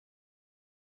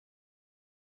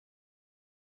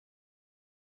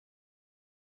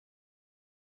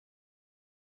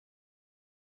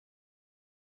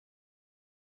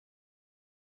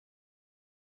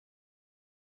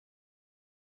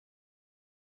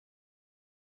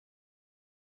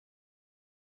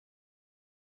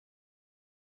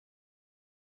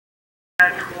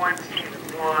Pad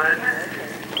 21.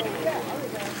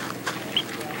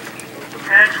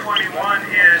 Pad 21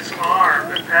 is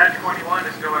armed. Pad 21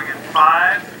 is going in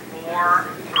 5, 4,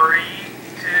 3,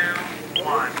 2,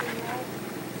 1.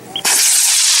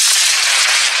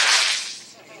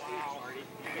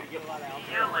 See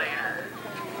you later.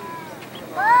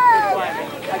 I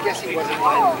guess he wasn't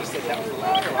lying when he said that was the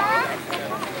last one.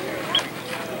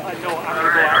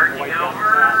 Alright, arcing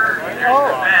over. There's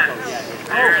the fence.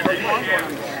 There's the chute.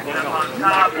 Up on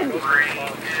top, range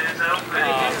is open.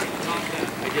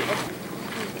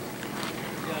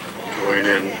 Going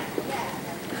in.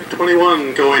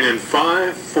 21 going in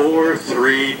 5, 4,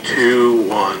 3, 2,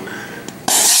 1.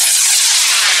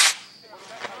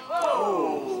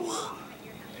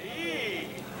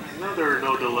 Another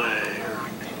no delay, or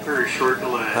very short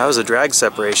delay. That was a drag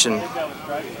separation. Yep.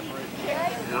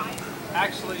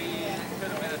 Actually, it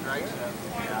could have been a drag set.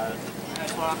 Yeah,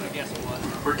 that's what I'm going to guess it was.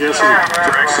 We're guessing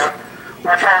drag set.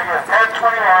 We're trying to get Pad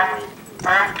 21,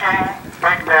 3rd King,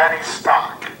 Big Daddy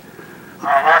stock.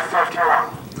 Left 51.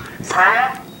 3,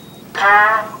 2,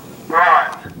 1.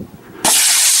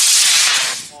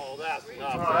 Oh, that's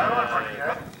not Well, that looked pretty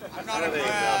good. I'm not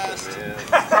impressed.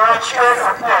 Straight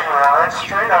up. Yeah, you're alright.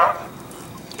 Straight up.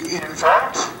 In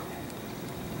front.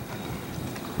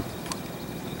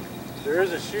 There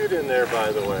is a chute in there,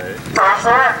 by the way. Is there?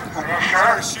 Are you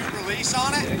sure? Is there a shoot release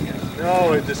on it?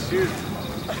 No, it's a chute.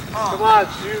 Come on,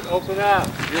 chute, open up.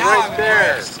 You're Now right I'm there.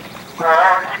 impressed.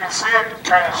 Well, you can see it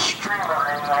kind of streamer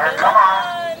in there. Come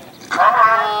on. Come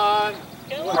on.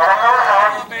 Come on. One more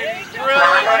hug.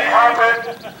 Everybody hug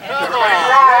it. Come Everybody on.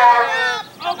 hug.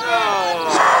 Oh,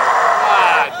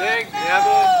 ah, dang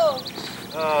nabbit.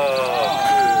 Oh.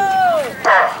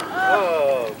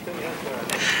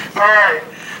 Alright,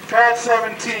 Pad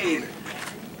 17.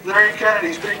 Larry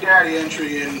Kennedy's Big Daddy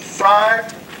entry in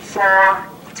 5, 4,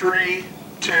 3,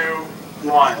 2,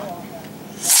 1.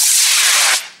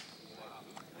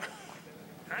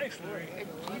 Nice, Larry.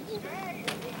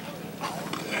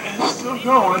 Still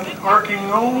going,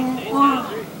 arcing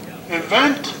over.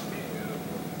 Event.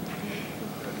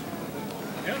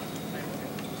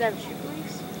 Does that have a shoot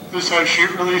release? This has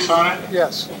chute release on it?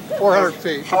 Yes, 400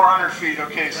 feet. 400 feet,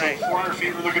 okay, so 400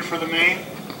 feet we're looking for the main.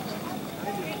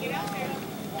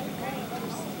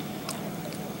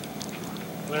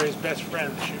 Larry's best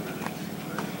friend, shoot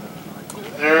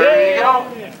release. There you go.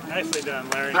 Nicely done,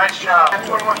 Larry. Nice job.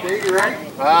 21 feet, you ready?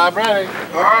 I'm ready.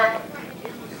 Alright.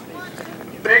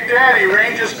 Big Daddy,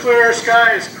 range is clear,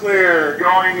 sky is clear.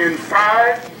 Going in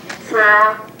 5,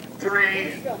 4,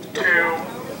 3, 2,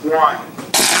 1.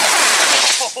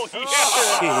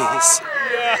 Jeez.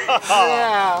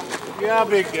 Yeah,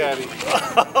 Big Daddy.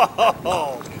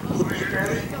 Who's your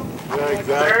daddy? Yeah, exactly.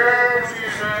 There's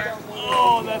your daddy.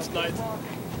 Oh, that's nice.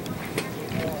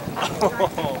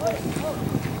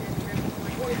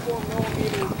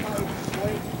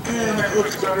 Man, that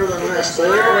looks better than this.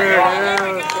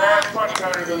 That's much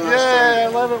better than this. Yeah, I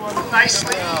love it when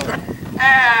Nicely.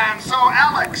 And so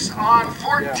Alex on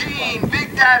 14,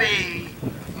 Big Daddy,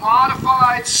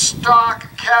 modified stock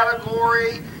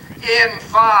category in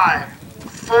 5,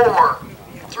 4,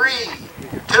 3,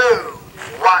 2,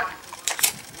 1.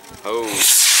 Oh.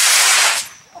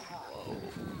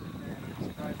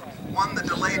 Won the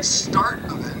delayed start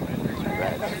event.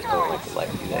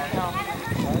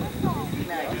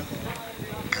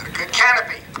 Got a good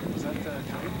canopy.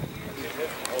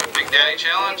 Big Daddy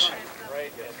Challenge.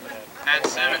 At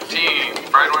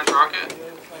 17, Bright Orange Rocket.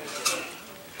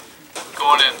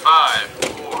 Going in 5,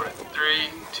 4, 3,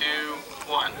 2,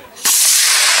 1.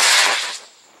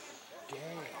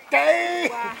 Dang!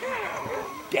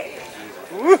 Dang!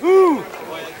 Woohoo!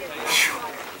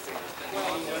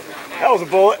 That was a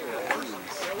bullet.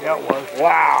 Yeah, it was.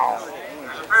 Wow.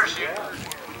 There's a parachute.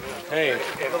 Hey,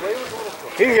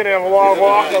 he's gonna have a long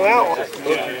walk on that one.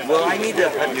 Well, I need to.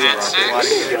 At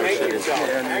 6,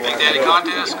 Big Daddy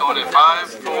Contest. Going in 5,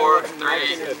 4,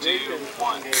 3, 2,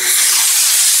 1.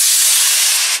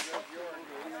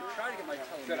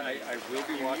 I will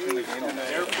be watching the game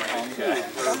tonight.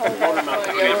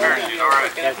 Parachute,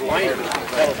 alright.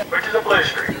 Which is a blue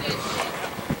screen.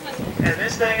 And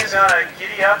this thing is on a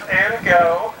giddy up and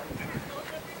go.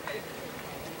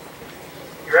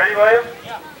 You ready, William?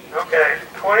 Yeah. Okay.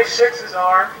 26 is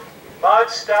armed. Mod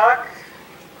stock.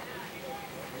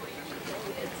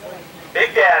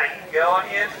 Big Daddy going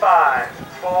in 5,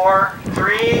 4,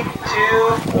 3, 2,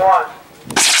 1.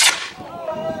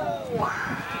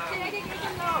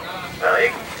 Well,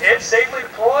 it's safely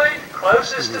deployed,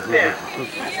 closest to pin.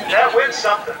 That wins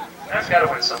something. That's got to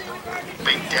win something.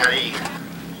 Big Daddy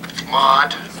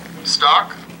mod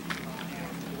stock.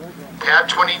 Pad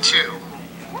 22.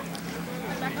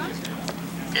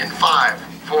 In 5,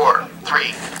 4,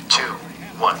 3, 2,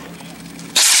 1.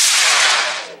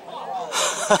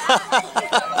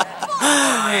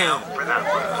 For that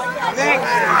one.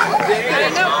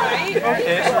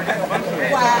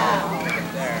 Wow.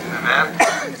 And then,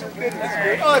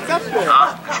 Oh, it's up there.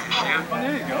 shoot.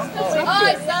 There you go. Oh,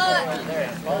 I saw it.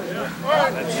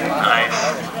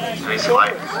 Nice. Nice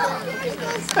flight.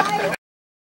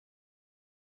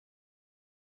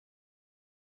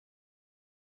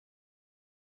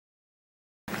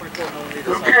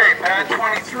 Okay, pad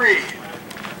 23.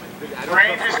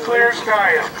 Range is clear,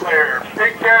 sky is clear.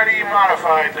 Big Daddy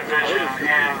Modified Division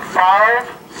in 5,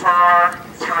 4,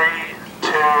 3,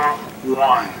 2,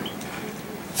 1.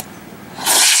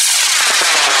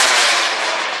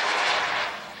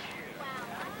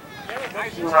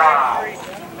 Wow.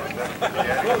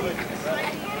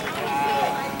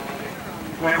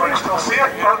 Anybody still see it?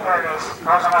 Oh, there it is.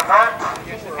 There's an event.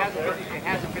 Yes, it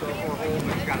has a 54 hole,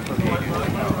 but it's got a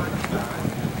 38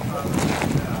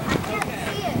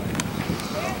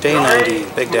 Day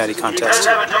 90 Big Daddy You guys contest.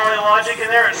 have a Jolly Logic in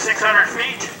there at 600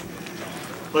 feet.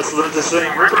 Let's let this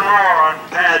thing rip and roar on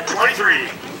pad 23.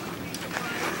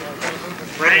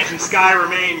 Range and sky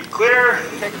remain clear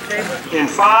in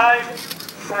 5,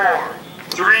 4,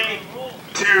 3,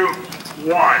 2,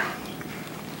 1.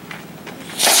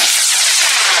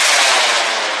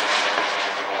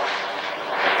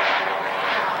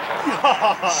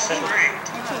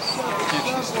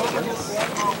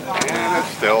 And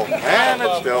it's still. And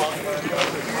it's still.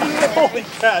 Holy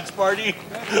cats, Marty.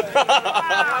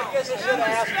 I guess I should have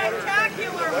asked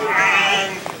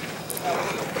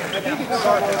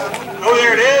Oh,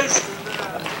 there it is.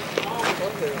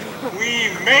 We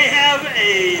may have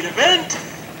an event.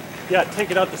 Yeah,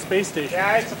 take it out to space station.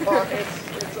 Yeah, it's a bar.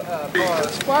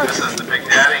 This is the Big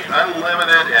Daddy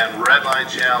Unlimited and Red Line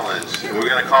Challenge. And we're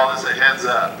going to call this a heads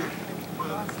up.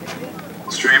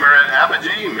 Streamer at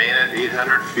Apogee, main at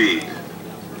 800 feet.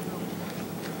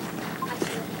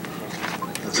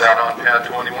 It's out on pad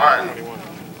 21.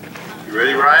 You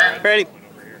ready, Ryan? Ready?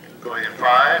 Going in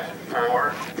 5,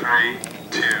 4, 3,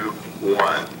 2,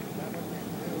 1.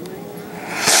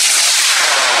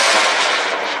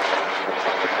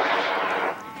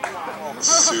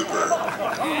 Super.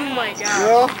 Oh my god.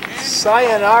 Well,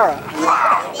 sayonara.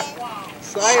 Wow.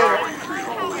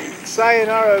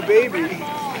 Sayonara, baby.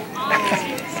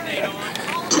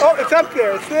 Oh, it's up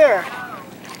there. It's there.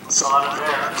 Sod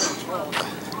Blaster.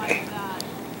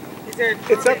 Is there?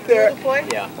 It's up there. Boy?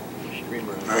 Yeah. I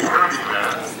heard you,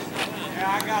 man. Yeah,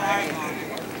 I got eyes on it.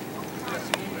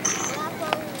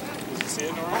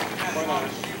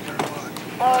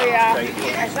 Oh yeah.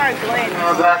 I saw it glint.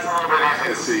 Well, that's a little bit easy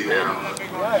to see now.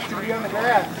 Yeah, it's gonna be on the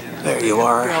grass. There you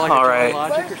are. All right.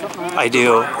 I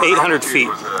do. 800 feet.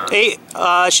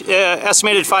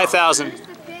 Estimated 5,000.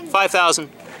 5,000.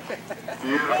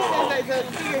 Beautiful. The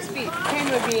figure speed.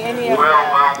 10 would be any of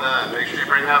Well done. Make sure you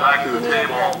bring that back to the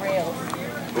table. rails.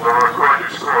 We'll record your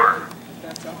score.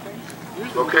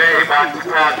 Okay, back to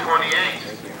pad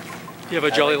 28. You have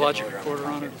a Jolly Logic recorder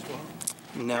on it as well?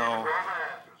 No.